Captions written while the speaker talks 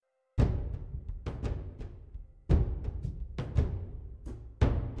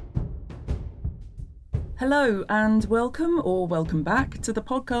Hello and welcome back to the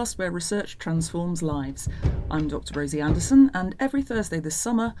podcast where research transforms lives. I'm Dr. Rosie Anderson, and every Thursday this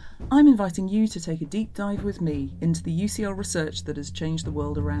summer I'm inviting you to take a deep dive with me into the UCL research that has changed the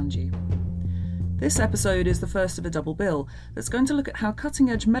world around you. This episode is the first of a double bill that's going to look at how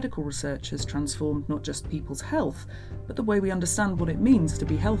cutting-edge medical research has transformed not just people's health, but the way we understand what it means to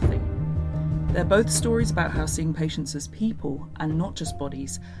be healthy. They're both stories about how seeing patients as people, and not just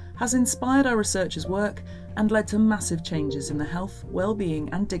bodies, has inspired our researchers' work and led to massive changes in the health, well-being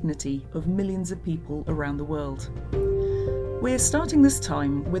and dignity of millions of people around the world. We're starting this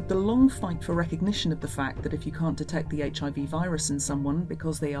time with the long fight for recognition of the fact that if you can't detect the HIV virus in someone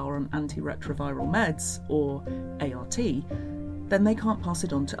because they are on antiretroviral meds, or ART, then they can't pass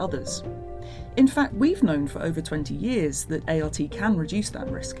it on to others. In fact, we've known for over 20 years that ART can reduce that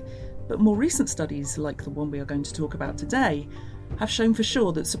risk, but more recent studies, like the one we are going to talk about today, have shown for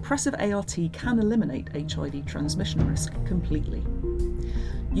sure that suppressive ART can eliminate HIV transmission risk completely.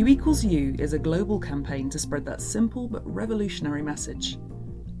 U=U is a global campaign to spread that simple but revolutionary message.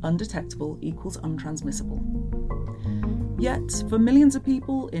 Undetectable equals untransmissible. Yet, for millions of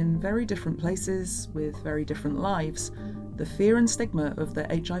people in very different places with very different lives, the fear and stigma of their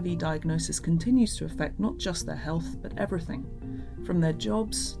HIV diagnosis continues to affect not just their health, but everything, from their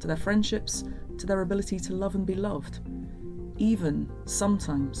jobs to their friendships to their ability to love and be loved. Even,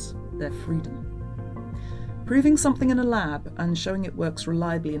 sometimes, their freedom. Proving something in a lab and showing it works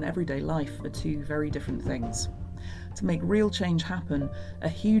reliably in everyday life are two very different things. To make real change happen, a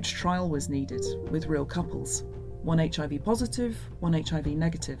huge trial was needed, with real couples. One HIV positive, one HIV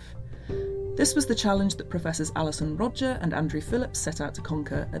negative. This was the challenge that Professors Alison Rodger and Andrew Phillips set out to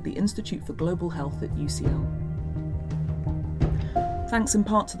conquer at the Institute for Global Health at UCL. Thanks in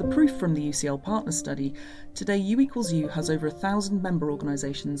part to the proof from the UCL Partner Study, today U=U has over 1,000 member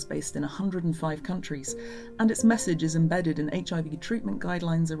organisations based in 105 countries, and its message is embedded in HIV treatment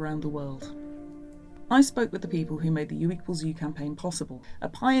guidelines around the world. I spoke with the people who made the U=U campaign possible, a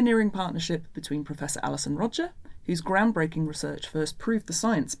pioneering partnership between Professor Alison Rodger, whose groundbreaking research first proved the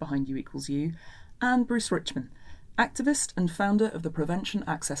science behind U=U, and Bruce Richman, activist and founder of the Prevention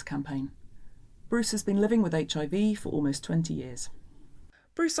Access Campaign. Bruce has been living with HIV for almost 20 years.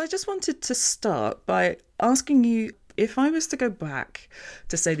 Bruce, I just wanted to start by asking you, if I was to go back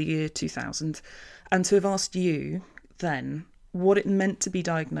to, say, the year 2000, and to have asked you then what it meant to be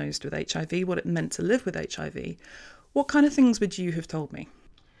diagnosed with HIV, what it meant to live with HIV, what kind of things would you have told me?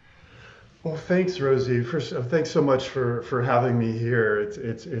 Well, thanks, Rosie. First, thanks so much for having me here.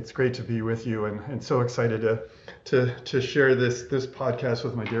 It's great to be with you, and so excited to share this podcast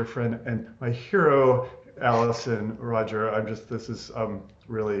with my dear friend and my hero, Alison Rodger. This is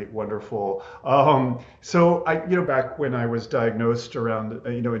really wonderful. So back when I was diagnosed around,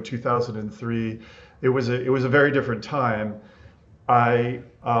 in 2003, it was a very different time. I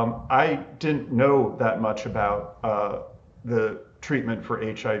didn't know that much about the treatment for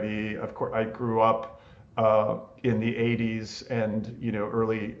HIV. Of course, I grew up in the 80s and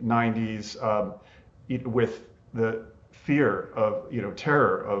early 90s with the fear of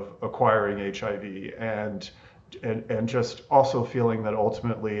terror of acquiring HIV and just also feeling that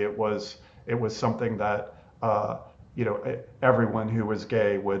ultimately it was something that everyone who was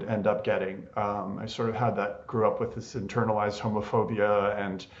gay would end up getting. I sort of grew up with this internalized homophobia,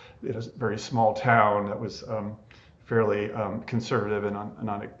 and in a very small town that was fairly conservative and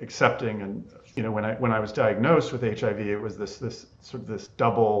unaccepting. And when I was diagnosed with HIV, it was this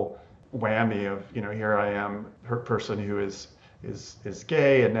double whammy of here I am, her person who is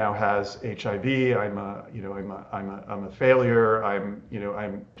gay and now has HIV. I'm a failure. I'm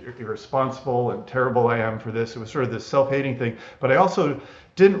irresponsible and terrible I am for this. It was sort of this self-hating thing. But I also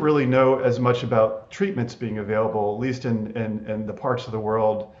didn't really know as much about treatments being available, at least in the parts of the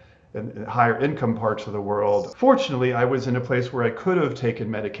world, in higher income parts of the world. Fortunately, I was in a place where I could have taken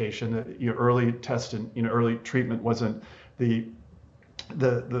medication. Early test and early treatment wasn't the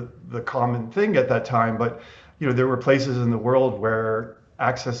common thing at that time, but there were places in the world where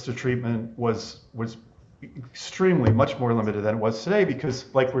access to treatment was extremely much more limited than it was today, because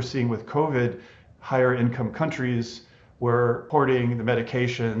like we're seeing with COVID, higher income countries were hoarding the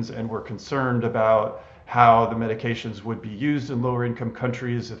medications and were concerned about how the medications would be used in lower income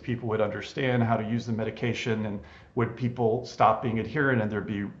countries, if people would understand how to use the medication, and would people stop being adherent and there'd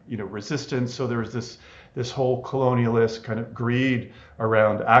be resistance. So there was this whole colonialist kind of greed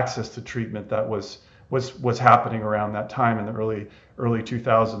around access to treatment that was happening around that time in the early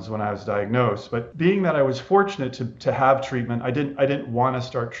 2000s when I was diagnosed. But being that I was fortunate to have treatment, I didn't want to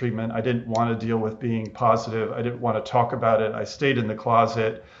start treatment. I didn't want to deal with being positive. I didn't want to talk about it. I stayed in the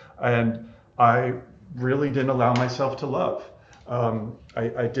closet, and I really didn't allow myself to love.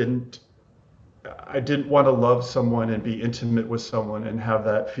 I didn't want to love someone and be intimate with someone and have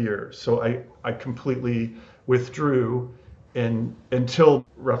that fear. So I completely withdrew, and until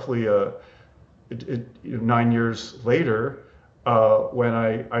roughly 9 years later, when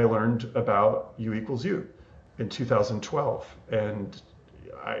I learned about U equals U in 2012. And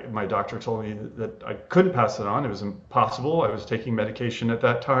my doctor told me that I couldn't pass it on. It was impossible. I was taking medication at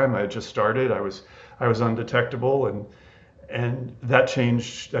that time. I had just started. I was undetectable, and that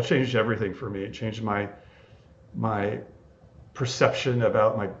changed everything for me. It changed my perception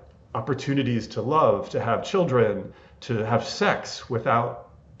about my opportunities to love, to have children, to have sex without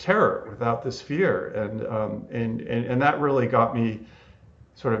terror, without this fear, and that really got me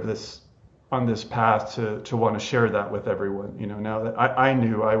sort of on this path to want to share that with everyone. Now that I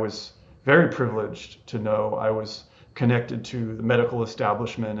knew, I was very privileged to know I was connected to the medical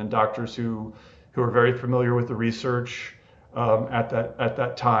establishment and doctors who are very familiar with the research. At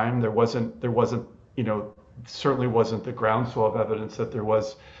that time, there wasn't certainly wasn't the groundswell of evidence that there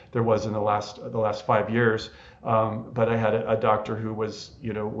was in the last 5 years. But I had a doctor who was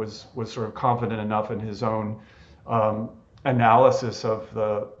sort of confident enough in his own analysis of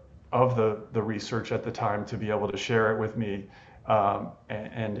the research at the time to be able to share it with me,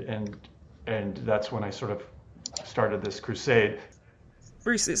 and that's when I sort of started this crusade.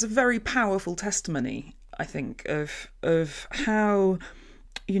 Bruce, it's a very powerful testimony, I think, of how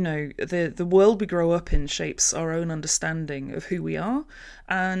the world we grow up in shapes our own understanding of who we are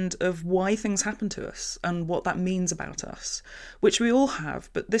and of why things happen to us and what that means about us, which we all have.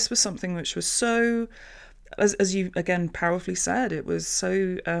 But this was something which was so, as you again powerfully said, it was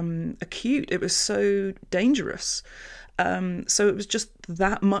so acute, it was so dangerous. So it was just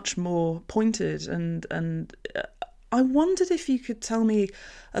that much more pointed, and I wondered if you could tell me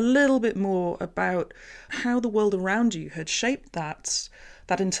a little bit more about how the world around you had shaped that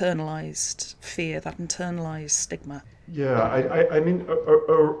internalized fear, that internalized stigma. Yeah, I mean,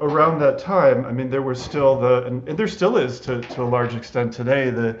 around that time, I mean, there was still and there still is to a large extent today,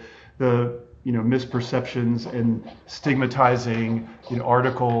 the misperceptions and stigmatizing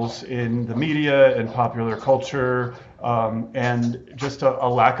articles in the media and popular culture, and just a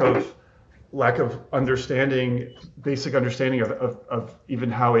lack of understanding, basic understanding of even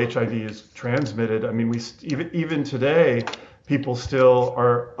how HIV is transmitted. I mean, we even today, people still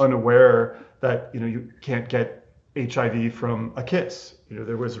are unaware that you can't get HIV from a kiss.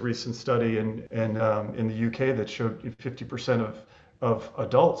 There was a recent study in the UK that showed 50% of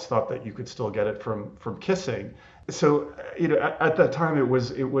adults thought that you could still get it from kissing. So at that time it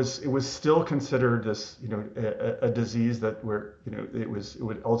was still considered this a disease that it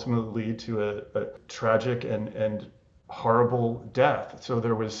would ultimately lead to a tragic and horrible death. So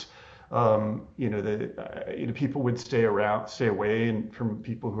there was people would stay away from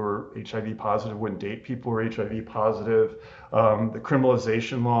people who are HIV positive, wouldn't date people who are HIV positive. The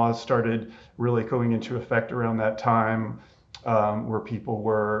criminalization laws started really going into effect around that time, where people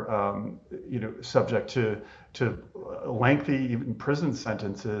were subject to lengthy even prison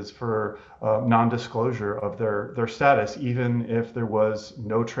sentences for non-disclosure of their status, even if there was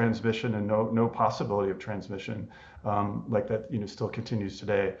no transmission and no possibility of transmission, like that still continues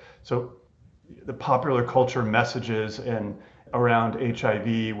today. So the popular culture messages and around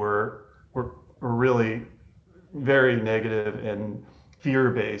HIV were really very negative and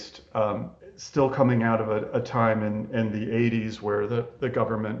fear-based, still coming out of a time in the 80s where the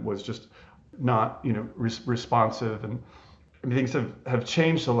government was just not responsive, and things have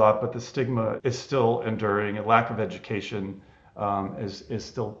changed a lot, but the stigma is still enduring. A lack of education is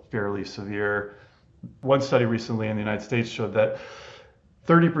still fairly severe. One study recently in the United States showed that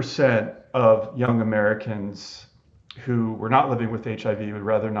 30% of young Americans who were not living with HIV would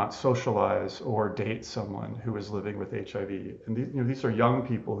rather not socialize or date someone who is living with HIV. And these are young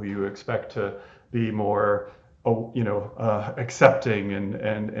people who you expect to be more accepting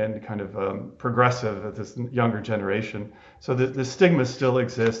and kind of progressive at this younger generation. So the stigma still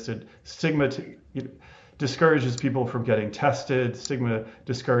existed. Stigma discourages people from getting tested. Stigma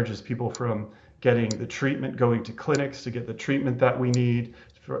discourages people from getting the treatment, going to clinics to get the treatment that we need.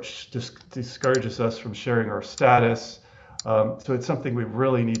 Discourages us from sharing our status. So it's something we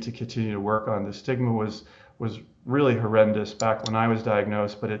really need to continue to work on. The stigma was really horrendous back when I was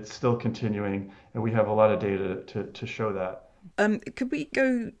diagnosed, but it's still continuing, and we have a lot of data to show that. Could we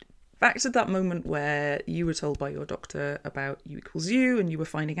go back to that moment where you were told by your doctor about U equals U and you were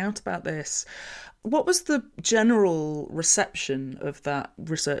finding out about this? What was the general reception of that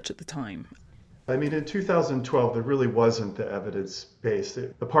research at the time? I mean, in 2012, there really wasn't the evidence base.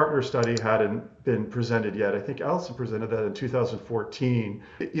 The partner study hadn't been presented yet. I think Allison presented that in 2014.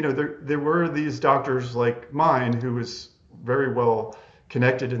 There were these doctors like mine who was very well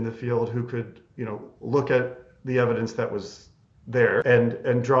connected in the field who could, look at the evidence that was there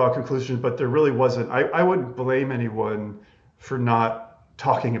and draw a conclusion, but there really wasn't. I wouldn't blame anyone for not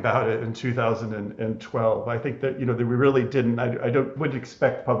talking about it in 2012. I think that that we really didn't. Wouldn't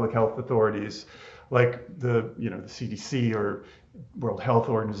expect public health authorities like the CDC or World Health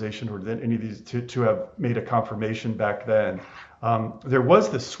Organization or any of these to have made a confirmation back then. There was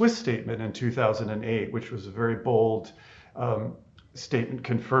the Swiss statement in 2008, which was a very bold statement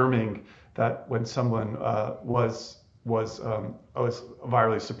confirming that when someone was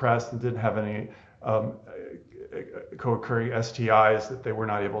virally suppressed and didn't have any co-occurring STIs, that they were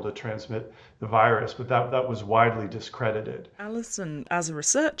not able to transmit the virus, but that was widely discredited. Alison, as a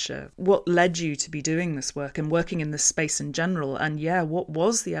researcher, what led you to be doing this work and working in this space in general? And what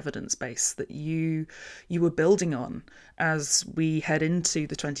was the evidence base that you were building on as we head into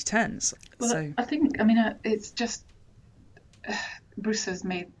the 2010s? Well, I think, it's just Bruce has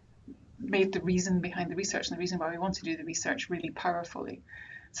made the reason behind the research and the reason why we want to do the research really powerfully.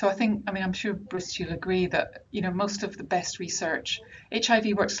 So I think, I'm sure, Bruce, you'll agree that, most of the best research, HIV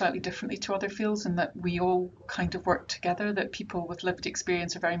works slightly differently to other fields in that we all kind of work together, that people with lived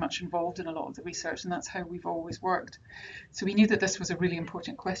experience are very much involved in a lot of the research, and that's how we've always worked. So we knew that this was a really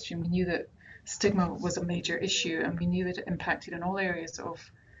important question. We knew that stigma was a major issue, and we knew that it impacted in all areas of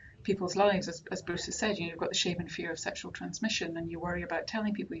people's lives. As Bruce has said, you've got the shame and fear of sexual transmission, and you worry about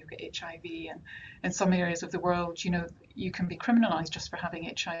telling people you've got HIV, and in some areas of the world, you can be criminalized just for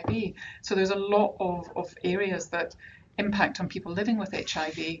having HIV. So there's a lot of areas that impact on people living with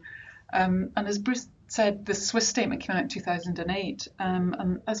HIV. And as Bruce said, the Swiss statement came out in 2008,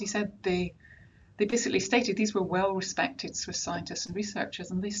 and as he said, they basically stated, these were well-respected Swiss scientists and researchers,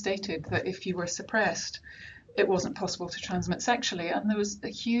 and they stated that if you were suppressed, it wasn't possible to transmit sexually. And there was a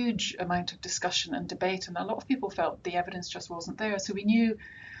huge amount of discussion and debate, and a lot of people felt the evidence just wasn't there. So we knew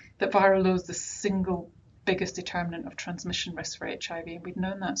that viral load is the single biggest determinant of transmission risk for HIV, and we'd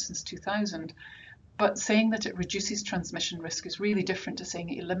known that since 2000. But saying that it reduces transmission risk is really different to saying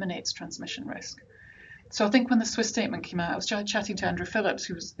it eliminates transmission risk. So I think when the Swiss statement came out, I was chatting to Andrew Phillips,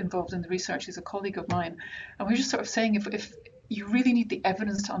 who was involved in the research. He's a colleague of mine, and we were just sort of saying, if you really need the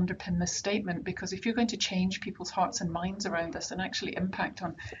evidence to underpin this statement, because if you're going to change people's hearts and minds around this and actually impact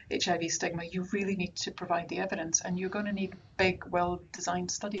on HIV stigma, you really need to provide the evidence, and you're going to need big, well-designed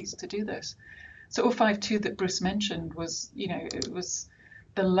studies to do this. So 052 that Bruce mentioned was, it was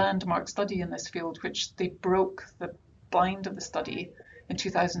the landmark study in this field, which they broke the blind of the study in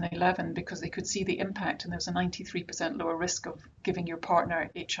 2011 because they could see the impact, and there was a 93% lower risk of giving your partner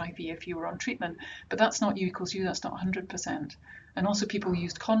HIV if you were on treatment. But that's not U equals U, that's not 100%. And also people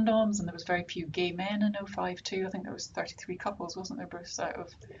used condoms, and there was very few gay men in 052. I think there was 33 couples, wasn't there, Bruce, out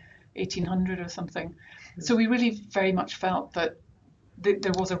of 1,800 or something. So we really very much felt that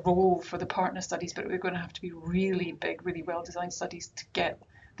there was a role for the partner studies, but we're going to have to be really big, really well-designed studies to get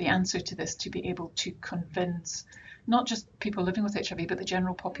the answer to this, to be able to convince not just people living with HIV, but the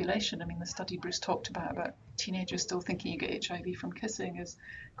general population. The study Bruce talked about teenagers still thinking you get HIV from kissing is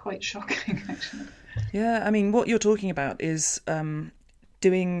quite shocking, actually. Yeah, what you're talking about is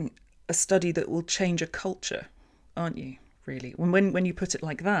doing a study that will change a culture, aren't you, really? When you put it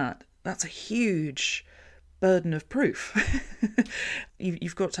like that, that's a huge burden of proof.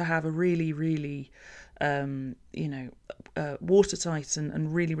 You've got to have a really, really, watertight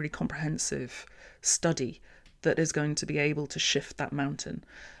and really, really comprehensive study that is going to be able to shift that mountain.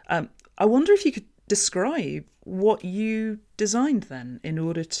 I wonder if you could describe what you designed then in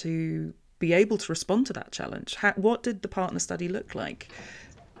order to be able to respond to that challenge. What did the partner study look like?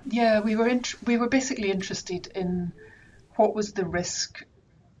 Yeah, we were basically interested in what was the risk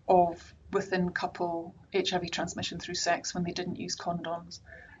of within couple HIV transmission through sex when they didn't use condoms,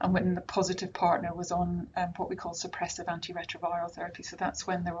 and when the positive partner was on what we call suppressive antiretroviral therapy. So that's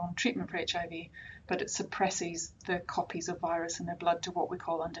when they're on treatment for HIV, but it suppresses the copies of virus in their blood to what we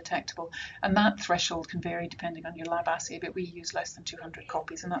call undetectable. And that threshold can vary depending on your lab assay, but we use less than 200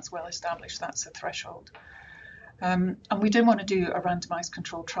 copies, and that's well established. That's a threshold. And we didn't want to do a randomized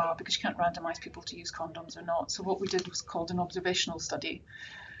controlled trial because you can't randomize people to use condoms or not. So what we did was called an observational study.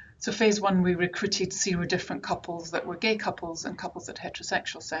 So phase 1, we recruited 0 different couples that were gay couples and couples that had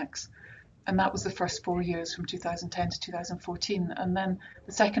heterosexual sex. And that was the first 4 years from 2010 to 2014. And then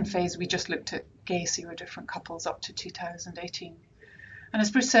the second phase, we just looked at gay 0 different couples up to 2018. And as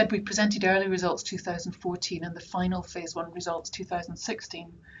Bruce said, we presented early results 2014 and the final phase 1 results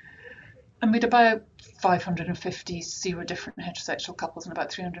 2016. And we had about 550 different heterosexual couples and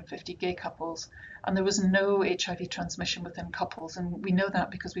about 350 gay couples. And there was no HIV transmission within couples. And we know that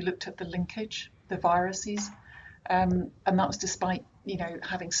because we looked at the linkage, the viruses. And that was despite,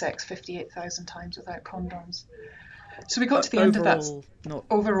 having sex 58,000 times without condoms. So we got to the end of that.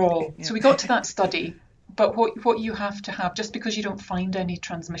 Overall. Yeah. So we got to that study. But what you have to have, just because you don't find any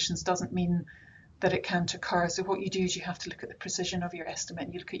transmissions doesn't mean that it can't occur. So what you do is you have to look at the precision of your estimate,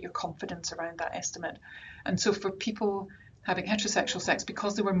 and you look at your confidence around that estimate. And so for people having heterosexual sex,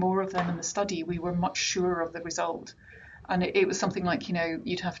 because there were more of them in the study, we were much surer of the result. And it was something like,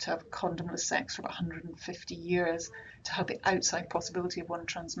 you'd have to have condomless sex for about 150 years to have the outside possibility of one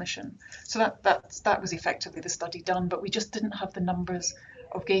transmission. So that was effectively the study done, but we just didn't have the numbers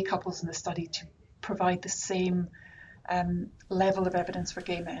of gay couples in the study to provide the same level of evidence for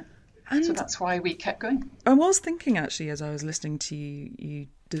gay men. And so that's why we kept going. I was thinking, actually, as I was listening to you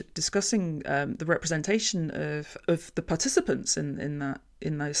discussing the representation of the participants in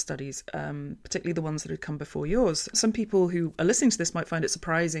those studies, particularly the ones that had come before yours. Some people who are listening to this might find it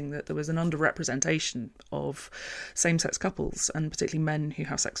surprising that there was an underrepresentation of same-sex couples, and particularly men who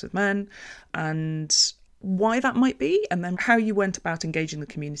have sex with men, and why that might be, and then how you went about engaging the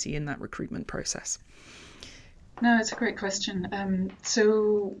community in that recruitment process. No, it's a great question.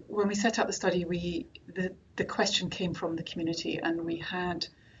 So when we set up the study, the question came from the community, and we had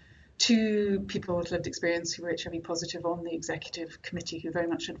 2 people with lived experience who were HIV positive on the executive committee who very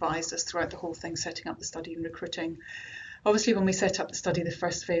much advised us throughout the whole thing, setting up the study and recruiting. Obviously, when we set up the study, the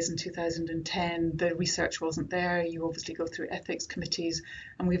first phase in 2010, the research wasn't there. You obviously go through ethics committees,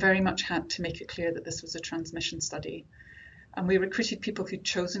 and we very much had to make it clear that this was a transmission study. And we recruited people who'd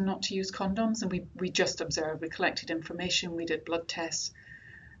chosen not to use condoms, and we just observed. We collected information, we did blood tests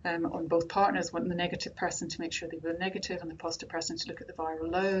on both partners, the negative person to make sure they were negative and the positive person to look at the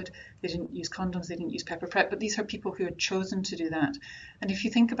viral load. They didn't use condoms, they didn't use pepper prep, but these are people who had chosen to do that. And if you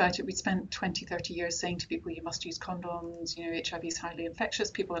think about it, we spent 20, 30 years saying to people, you must use condoms, HIV is highly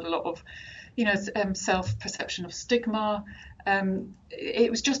infectious. People had a lot of, self-perception of stigma. It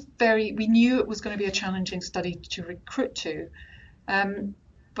was just we knew it was going to be a challenging study to recruit to.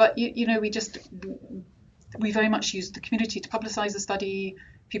 But, we very much used the community to publicise the study.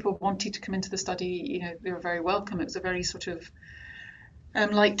 People wanted to come into the study, they were very welcome. It was a very sort of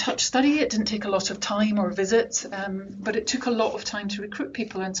light touch study. It didn't take a lot of time or visits, but it took a lot of time to recruit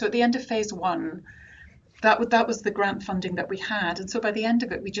people. And so at the end of phase 1, that was the grant funding that we had. And so by the end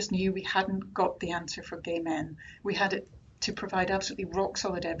of it, we just knew we hadn't got the answer for gay men. We had it to provide absolutely rock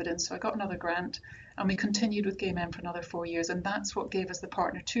solid evidence. So I got another grant, and we continued with gay men for another 4 years. And that's what gave us the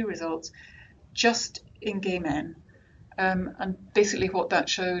Partner 2 results, just in gay men. And basically what that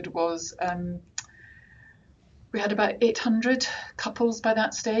showed was we had about 800 couples by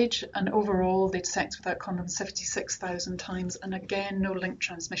that stage, and overall they'd sex without condoms 76,000 times, and again no link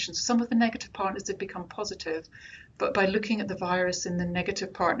transmission. So some of the negative partners did become positive, but by looking at the virus in the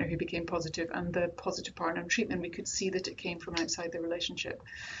negative partner who became positive and the positive partner in treatment, we could see that it came from outside the relationship.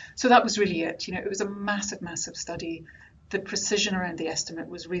 So that was really it. It was a massive study. The precision around the estimate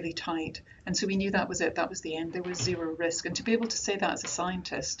was really tight. And so we knew that was it. That was the end. There was zero risk. And to be able to say that as a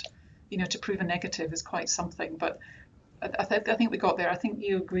scientist, to prove a negative is quite something. But I think we got there. I think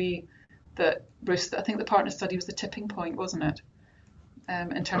you agree that, Bruce, I think the partner study was the tipping point, wasn't it?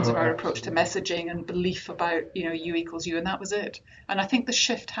 In terms of our approach to messaging and belief about, U equals U. And that was it. And I think the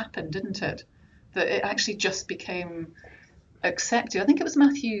shift happened, didn't it? That it actually just became accepted. I think it was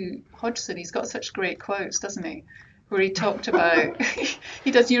Matthew Hodgson. He's got such great quotes, doesn't he? Where he talked about,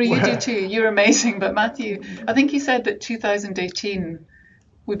 he does, you do too, you're amazing, but Matthew, I think he said that 2018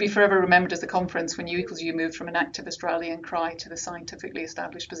 would be forever remembered as the conference when U equals U moved from an activist rallying cry to the scientifically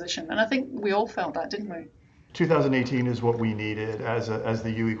established position. And I think we all felt that, didn't we? 2018 is what we needed as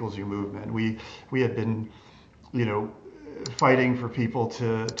the U equals U movement. We had been, fighting for people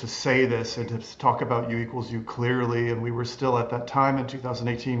to say this and to talk about U equals U clearly, and we were still at that time in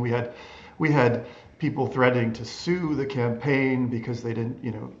 2018. We had people threatening to sue the campaign because they didn't,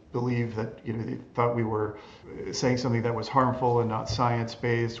 believe that, they thought we were saying something that was harmful and not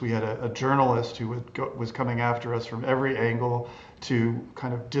science-based. We had a journalist who was coming after us from every angle to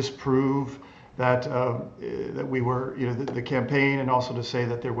kind of disprove that that we were, the campaign, and also to say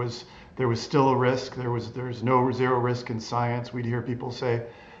that there was still a risk. There's no zero risk in science. We'd hear people say.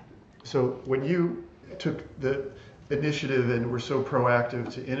 So when you took the initiative and were so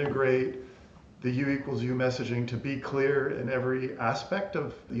proactive to integrate the U equals U messaging, to be clear in every aspect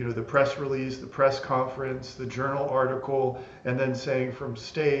of, the press release, the press conference, the journal article, and then saying from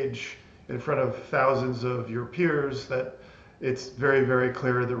stage in front of thousands of your peers that it's very, very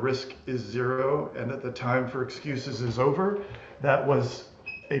clear the risk is zero and that the time for excuses is over. That was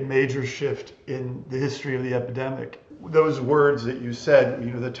a major shift in the history of the epidemic. Those words that you said,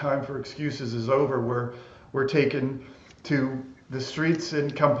 the time for excuses is over, were taken to the streets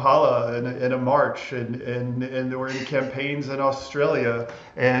in Kampala in a march, and there were campaigns in Australia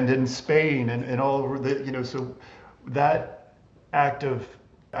and in Spain and all over so that act of,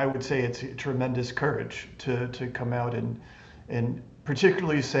 I would say it's tremendous courage to come out and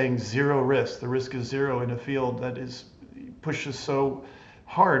particularly saying zero risk. The risk is zero in a field that is pushes so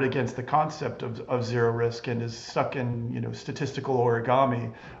hard against the concept of zero risk and is stuck in statistical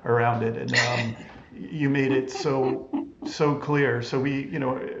origami around it. And you made it so clear. So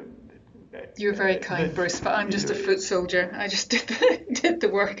You're very kind, Bruce, but I'm just a foot soldier. I just did the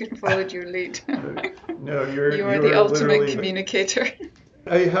work and followed your lead. No, you are the ultimate communicator.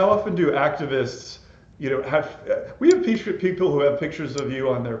 How often do activists, we have people who have pictures of you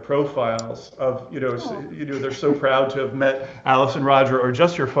on their profiles of, they're so proud to have met Alison Roger or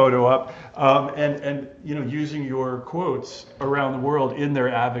just your photo up, and using your quotes around the world in their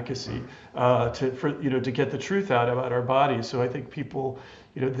advocacy to get the truth out about our bodies. So I think people,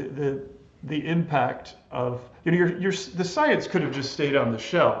 the impact of, the science could have just stayed on the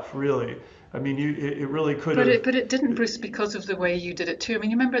shelf, really. I mean, it really could have. But it didn't, Bruce, because of the way you did it too. I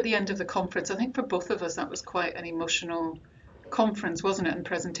mean, you remember at the end of the conference, I think for both of us that was quite an emotional conference, wasn't it, and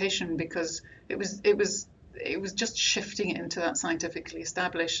presentation, because it was just shifting it into that scientifically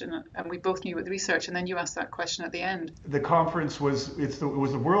established, and we both knew with the research. And then you asked that question at the end. The conference was the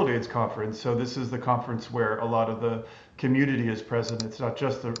World AIDS Conference, so this is the conference where a lot of the community is present. It's not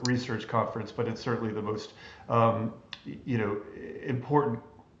just the research conference, but it's certainly the most important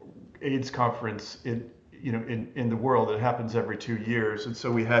AIDS conference in the world. It happens every 2 years, and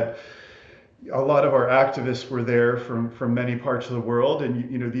so we had a lot of our activists were there from many parts of the world,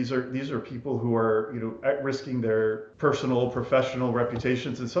 and these are people who are risking their personal, professional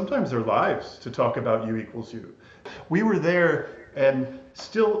reputations and sometimes their lives to talk about U equals U. We were there and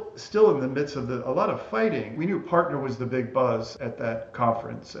still in the midst of a lot of fighting. We knew partner was the big buzz at that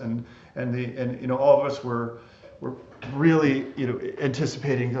conference, and all of us were really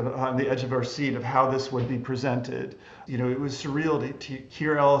anticipating on the edge of our seat of how this would be presented. It was surreal to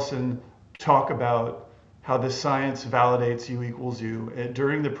hear Alison talk about how the science validates U equals U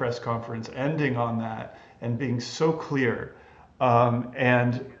during the press conference, ending on that and being so clear,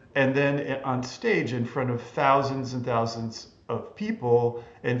 and then on stage in front of thousands and thousands of people,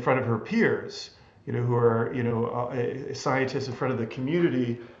 in front of her peers, who are scientists, in front of the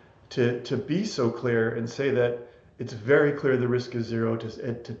community, to be so clear and say that it's very clear the risk is zero.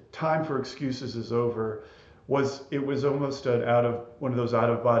 To time for excuses is over. It was almost one of those out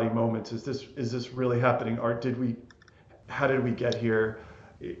of body moments. Is this really happening? How did we get here?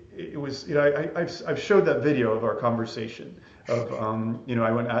 It was I've showed that video of our conversation of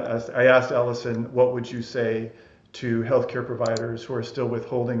I asked Alison, what would you say to healthcare providers who are still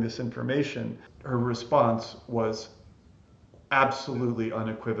withholding this information? Her response was absolutely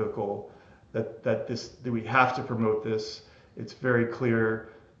unequivocal. That we have to promote this. It's very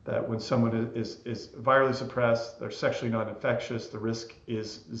clear that when someone is virally suppressed, they're sexually not infectious, the risk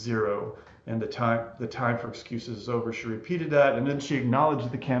is zero, and the time for excuses is over. She repeated that, and then she acknowledged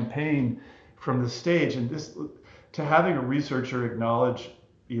the campaign from the stage. And to having a researcher acknowledge,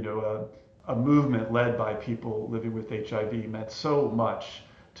 a movement led by people living with HIV meant so much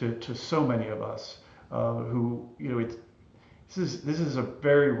to so many of us who This is a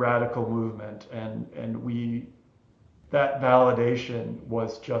very radical movement, and that validation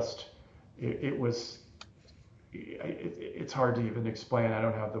was just it's hard to even explain. I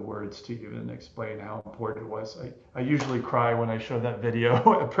don't have the words to even explain how important it was. I usually cry when I show that video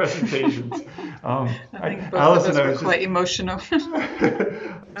at presentations. I think both of us were quite emotional.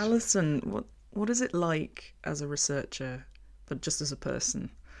 Alison, what is it like as a researcher, but just as a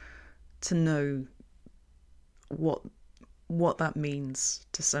person, to know what that means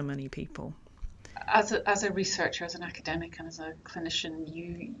to so many people? As a researcher, as an academic, and as a clinician,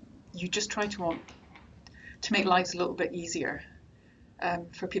 you just try to make lives a little bit easier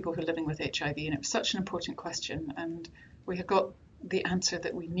for people who are living with HIV. And it was such an important question, and we had got the answer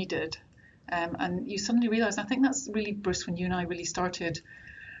that we needed. And you suddenly realise, I think that's really, Bruce, when you and I really started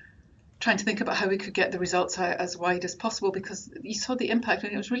trying to think about how we could get the results out as wide as possible, because you saw the impact,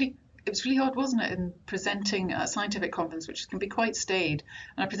 and it was really hard, wasn't it, in presenting at a scientific conference, which can be quite staid.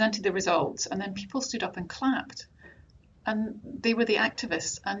 And I presented the results, and then people stood up and clapped. And they were the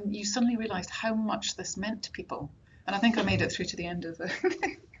activists, and you suddenly realised how much this meant to people. And I think I made it through to the end of the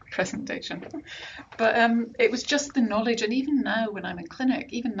presentation. But it was just the knowledge, and even now when I'm in clinic,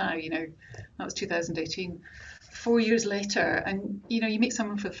 even now, that was 2018, 4 years later, and you meet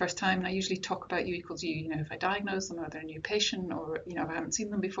someone for the first time, and I usually talk about U equals U, if I diagnose them, or they're a new patient, or if I haven't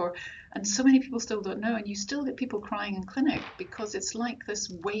seen them before, and so many people still don't know, and you still get people crying in clinic because it's like this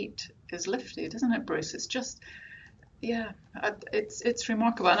weight is lifted, isn't it, Bruce? It's just, it's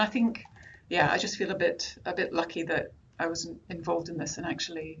remarkable, and I think, I just feel a bit lucky that I was involved in this, and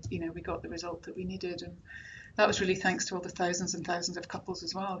actually, we got the result that we needed, and that was really thanks to all the thousands and thousands of couples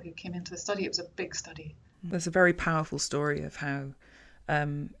as well who came into the study. It was a big study. There's a very powerful story of how,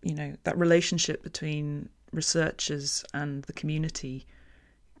 that relationship between researchers and the community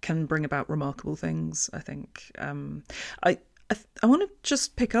can bring about remarkable things, I think. I want to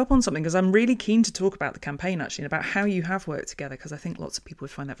just pick up on something because I'm really keen to talk about the campaign, actually, and about how you have worked together, because I think lots of people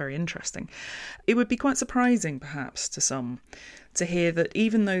would find that very interesting. It would be quite surprising, perhaps, to some, to hear that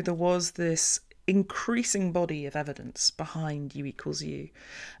even though there was this increasing body of evidence behind U equals U,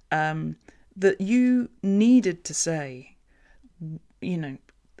 that you needed to say,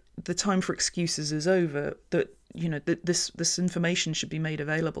 the time for excuses is over, that, that this information should be made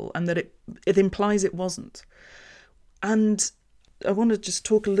available, and that it implies it wasn't. And I want to just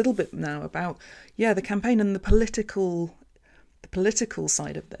talk a little bit now about, the campaign and the political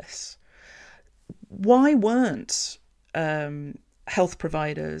side of this. Why weren't health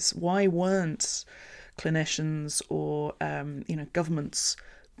providers, why weren't clinicians or governments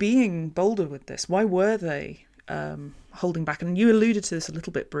being bolder with this? Why were they holding back? And you alluded to this a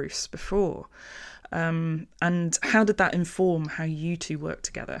little bit, Bruce, before. And how did that inform how you two work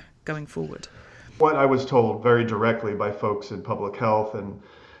together going forward? What I was told very directly by folks in public health and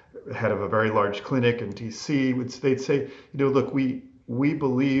head of a very large clinic in DC, they'd say, look, we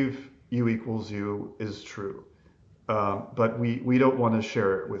believe U equals U is true, but we don't want to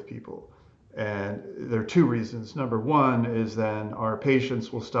share it with people. And there are two reasons. Number one is then our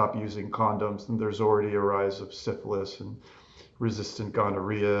patients will stop using condoms, and there's already a rise of syphilis and resistant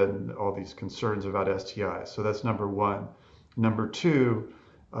gonorrhea and all these concerns about STIs. So that's number one. Number two,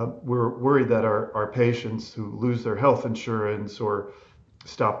 we're worried that our patients who lose their health insurance or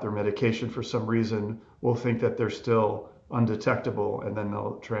stop their medication for some reason will think that they're still undetectable, and then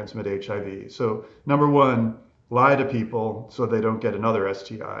they'll transmit HIV. So number one, lie to people so they don't get another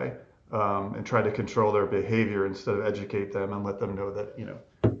STI, and try to control their behavior instead of educate them and let them know that,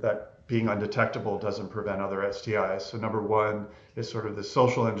 that being undetectable doesn't prevent other STIs. So number one is sort of the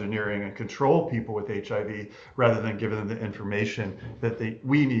social engineering and control people with HIV rather than giving them the information that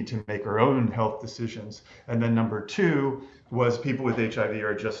we need to make our own health decisions. And then number two was people with HIV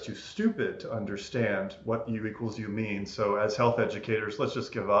are just too stupid to understand what U equals U means. So as health educators, let's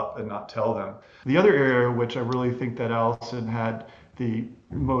just give up and not tell them. The other area which I really think that Alison had the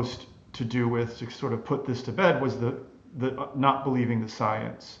most to do with to sort of put this to bed was the not believing the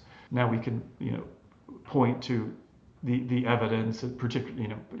science. Now we can, point to the evidence,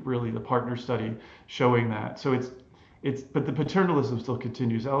 particularly, really the partner study showing that. So but the paternalism still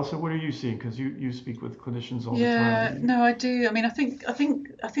continues. Alison, what are you seeing? Because you speak with clinicians all the time. Yeah, no, I do. I mean, I think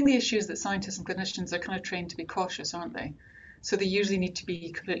the issue is that scientists and clinicians are kind of trained to be cautious, aren't they? So they usually need to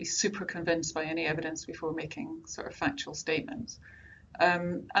be completely super convinced by any evidence before making sort of factual statements.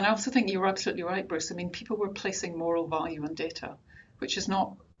 And I also think you're absolutely right, Bruce. I mean, people were placing moral value on data, which is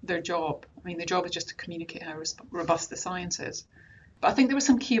not their job. I mean, their job is just to communicate how robust the science is. But I think there were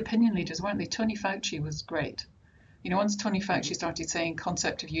some key opinion leaders, weren't they? Tony Fauci was great. Once Tony Fauci started saying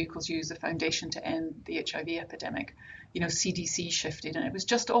concept of U equals U is the foundation to end the HIV epidemic, CDC shifted, and it was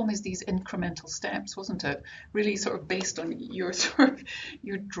just always these incremental steps, wasn't it? Really sort of based on your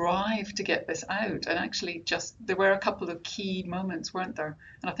drive to get this out. And actually there were a couple of key moments, weren't there?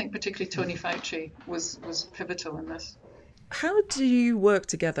 And I think particularly Tony Fauci was pivotal in this. How do you work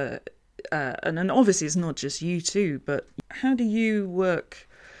together? And obviously it's not just you two, but how do you work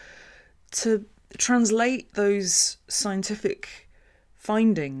to translate those scientific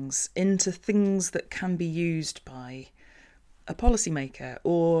findings into things that can be used by a policymaker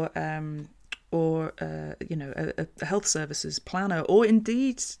or a health services planner, or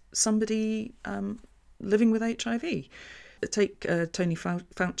indeed somebody living with HIV? Take Tony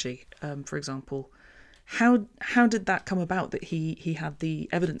Fauci, for example. How did that come about that he had the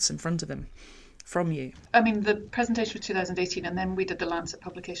evidence in front of him from you? I mean, the presentation was 2018, and then we did the Lancet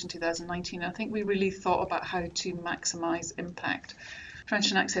publication 2019. I think we really thought about how to maximise impact.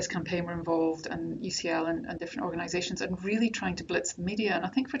 Prevention Access Campaign were involved, and UCL and different organisations, and really trying to blitz the media. And I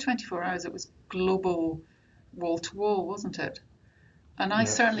think for 24 hours it was global wall to wall, wasn't it? And I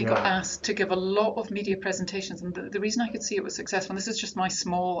certainly got asked to give a lot of media presentations. And the reason I could see it was successful, and this is just my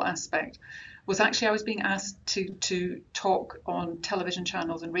small aspect, was actually I was being asked to talk on television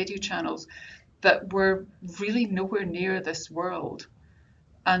channels and radio channels that were really nowhere near this world.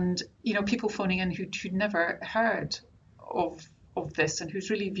 And, you know, people phoning in who'd never heard of this and whose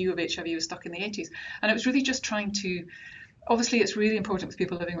really view of HIV was stuck in the 80s. And it was really just trying to, obviously it's really important for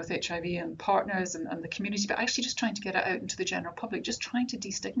people living with HIV and partners and the community, but actually just trying to get it out into the general public, just trying to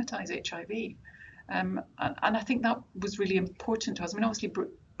destigmatize HIV. And I think that was really important to us. I mean, obviously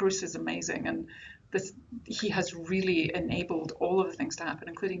Bruce is amazing, and he has really enabled all of the things to happen,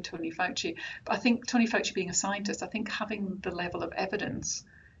 including Tony Fauci. But I think Tony Fauci being a scientist, I think having the level of evidence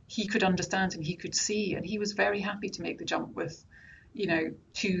he could understand and he could see, and he was very happy to make the jump with, you know,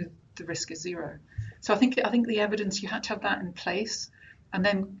 to the risk is zero. So I think the evidence, you had to have that in place, and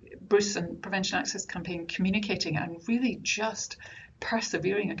then Bruce and Prevention Access Campaign communicating and really just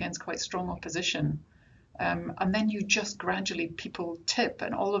persevering against quite strong opposition. And then you just gradually, people tip,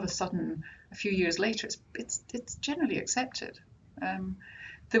 and all of a sudden, a few years later, it's generally accepted.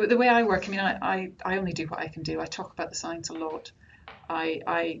 The way I work, I mean, I only do what I can do. I talk about the science a lot.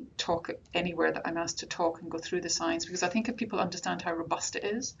 I talk anywhere that I'm asked to talk and go through the science, because I think if people understand how robust it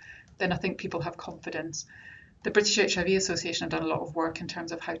is, then I think people have confidence. The British HIV Association have done a lot of work in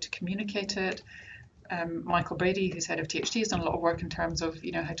terms of how to communicate it. Michael Brady, who's head of THT, has done a lot of work in terms of,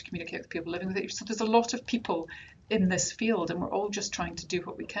 you know, how to communicate with people living with it. So there's a lot of people in this field, and we're all just trying to do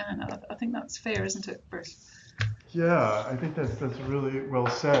what we can. I think that's fair, isn't it, Bruce? Yeah, I think that's really well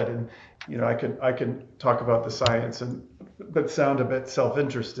said. And you know, I can talk about the science but sound a bit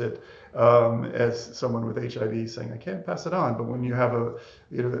self-interested as someone with HIV saying I can't pass it on. But when you have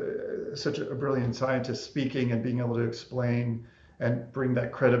such a brilliant scientist speaking and being able to explain and bring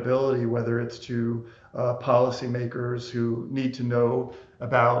that credibility, whether it's to policymakers who need to know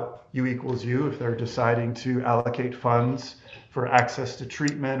about U equals U if they're deciding to allocate funds for access to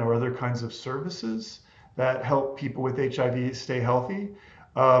treatment or other kinds of services that help people with HIV stay healthy.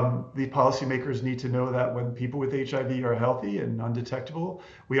 The policymakers need to know that when people with HIV are healthy and undetectable,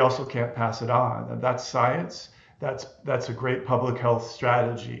 we also can't pass it on. And that's science. That's a great public health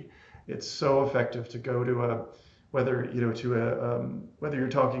strategy. It's so effective to go to whether you're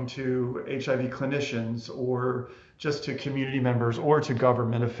talking to HIV clinicians or just to community members or to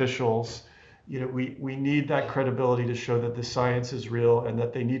government officials. You know, we need that credibility to show that the science is real and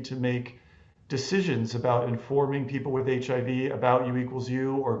that they need to make decisions about informing people with HIV about U equals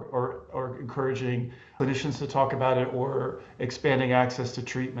U, or encouraging clinicians to talk about it, or expanding access to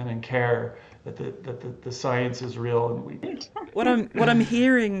treatment and care, that the science is real. And what I'm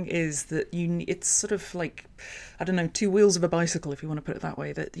hearing is that it's sort of like, I don't know, two wheels of a bicycle, if you want to put it that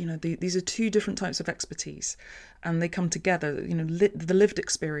way, that, you know, these are two different types of expertise, and they come together. You know, the lived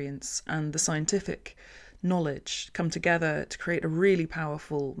experience and the scientific knowledge come together to create a really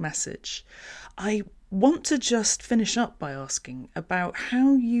powerful message. I want to just finish up by asking about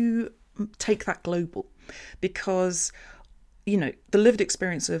how you take that global, because, you know, the lived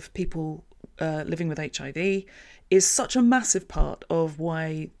experience of people living with HIV is such a massive part of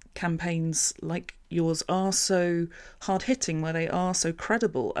why campaigns like yours are so hard-hitting, where they are so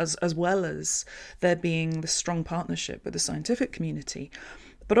credible, as well as there being the strong partnership with the scientific community.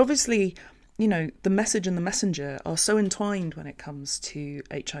 But obviously, you know, the message and the messenger are so entwined when it comes to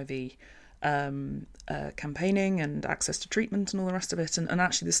HIV campaigning and access to treatment and all the rest of it, and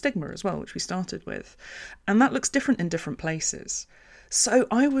actually the stigma as well, which we started with. And that looks different in different places. So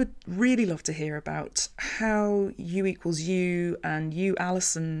I would really love to hear about how U equals U and you,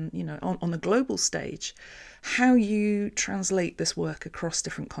 Alison, you know, on the global stage, how you translate this work across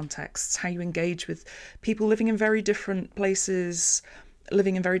different contexts, how you engage with people living in very different places,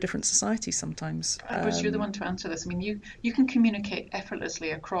 living in very different societies sometimes. Bruce, you're the one to answer this. I mean, you can communicate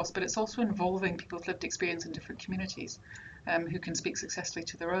effortlessly across, but it's also involving people with lived experience in different communities who can speak successfully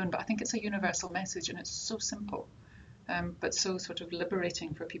to their own. But I think it's a universal message, and it's so simple, but so sort of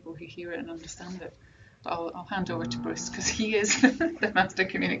liberating for people who hear it and understand it. But I'll hand over to Bruce, because he is the master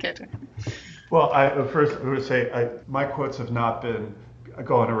communicator. Well, first I would say my quotes have not been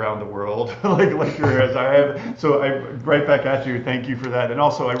going around the world like yours. I have, so I right back at you. Thank you for that. And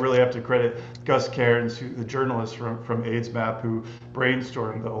also, I really have to credit Gus Cairns, the journalist from AIDSmap, who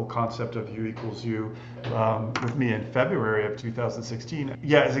brainstormed the whole concept of U equals U with me in February of 2016.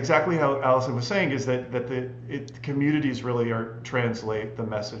 Yeah, it's exactly how Alison was saying, is that the communities really translate the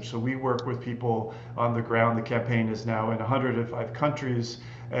message. So we work with people on the ground. The campaign is now in 105 countries,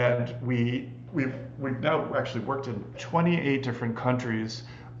 and we've now actually worked in 28 different countries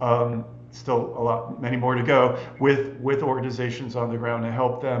still many more to go, with organizations on the ground to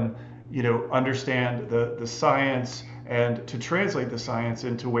help them, understand the science and to translate the science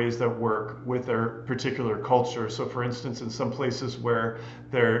into ways that work with their particular culture. So for instance, in some places where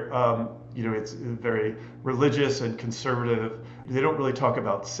they're, it's very religious and conservative, they don't really talk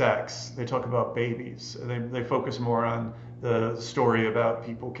about sex. They talk about babies. They focus more on the story about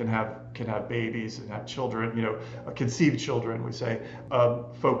people can have babies and have children, conceived children, we say.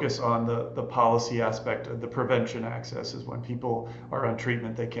 Focus on the policy aspect of the prevention access is when people are on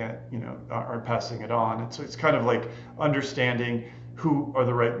treatment, they can't, aren't passing it on. And so it's kind of like understanding who are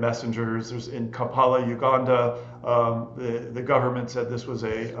the right messengers. There's in Kampala, Uganda, the government said this was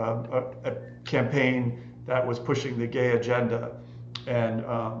a campaign that was pushing the gay agenda and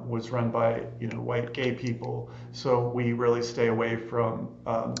was run by white gay people. So we really stay away from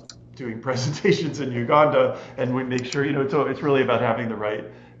doing presentations in Uganda, and we make sure so it's really about having the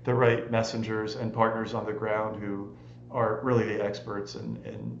right messengers and partners on the ground who are really the experts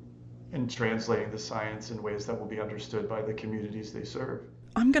in translating the science in ways that will be understood by the communities they serve.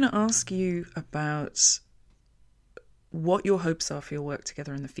 I'm going to ask you about what your hopes are for your work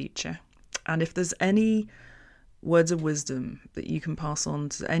together in the future, and if there's any words of wisdom that you can pass on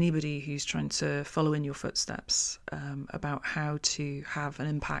to anybody who's trying to follow in your footsteps about how to have an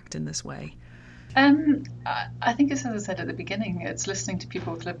impact in this way. I think it's, as I said at the beginning, it's listening to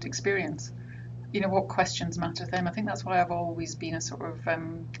people with lived experience. What questions matter to them. I think that's why I've always been a sort of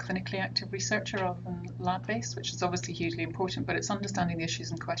clinically active researcher rather than lab-based, which is obviously hugely important, but it's understanding the issues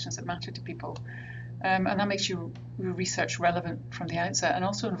and questions that matter to people. And that makes your research relevant from the outset, and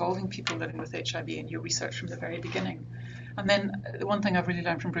also involving people living with HIV in your research from the very beginning. And then the one thing I've really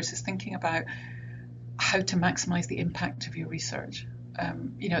learned from Bruce is thinking about how to maximise the impact of your research.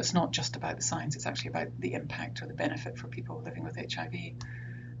 It's not just about the science, it's actually about the impact or the benefit for people living with HIV.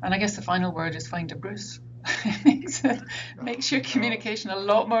 And I guess the final word is find a Bruce. It makes your communication a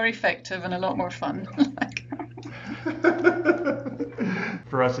lot more effective and a lot more fun.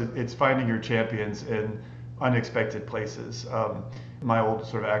 For us, it's finding your champions in unexpected places. My old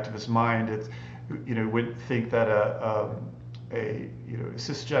sort of activist mind, would think that a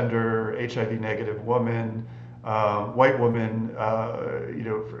cisgender, HIV negative woman, white woman,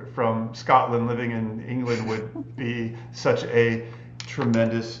 from Scotland living in England would be such a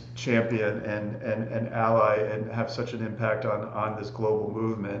tremendous champion and ally and have such an impact on this global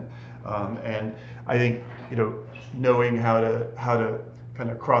movement. And I think, knowing how to kind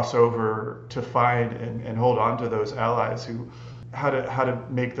of cross over to find and hold on to those allies how to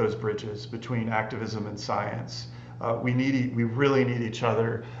make those bridges between activism and science. We really need each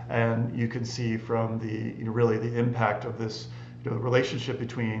other, and you can see from really the impact of this relationship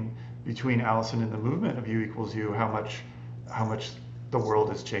between Alison and the movement of U equals U, how much the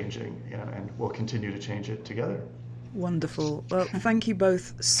world is changing, and we'll continue to change it together. Wonderful. Well, thank you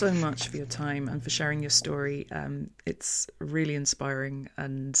both so much for your time and for sharing your story. It's really inspiring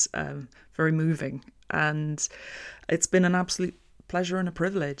and very moving, and it's been an absolute pleasure and a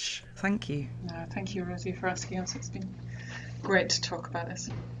privilege. Thank you. Thank you, Rosie, for asking us. It's been great to talk about this.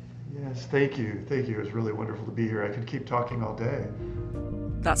 Yes, thank you. It was really wonderful to be here. I could keep talking all day.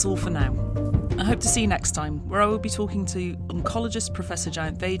 That's all for now. I hope to see you next time, where I will be talking to oncologist Professor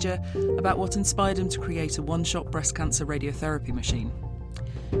Jayant Vaidya about what inspired him to create a one-shot breast cancer radiotherapy machine.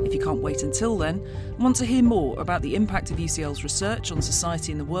 If you can't wait until then and want to hear more about the impact of UCL's research on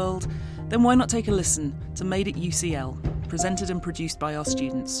society and the world, then why not take a listen to Made at UCL, presented and produced by our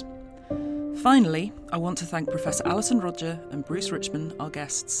students. Finally, I want to thank Professor Alison Rodger and Bruce Richman, our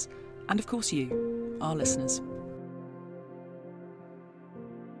guests, and of course you, our listeners.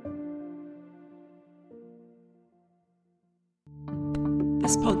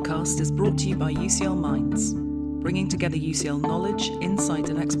 This podcast is brought to you by UCL Minds, bringing together UCL knowledge, insight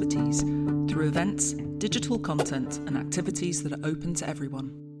and expertise through events, digital content and activities that are open to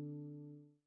everyone.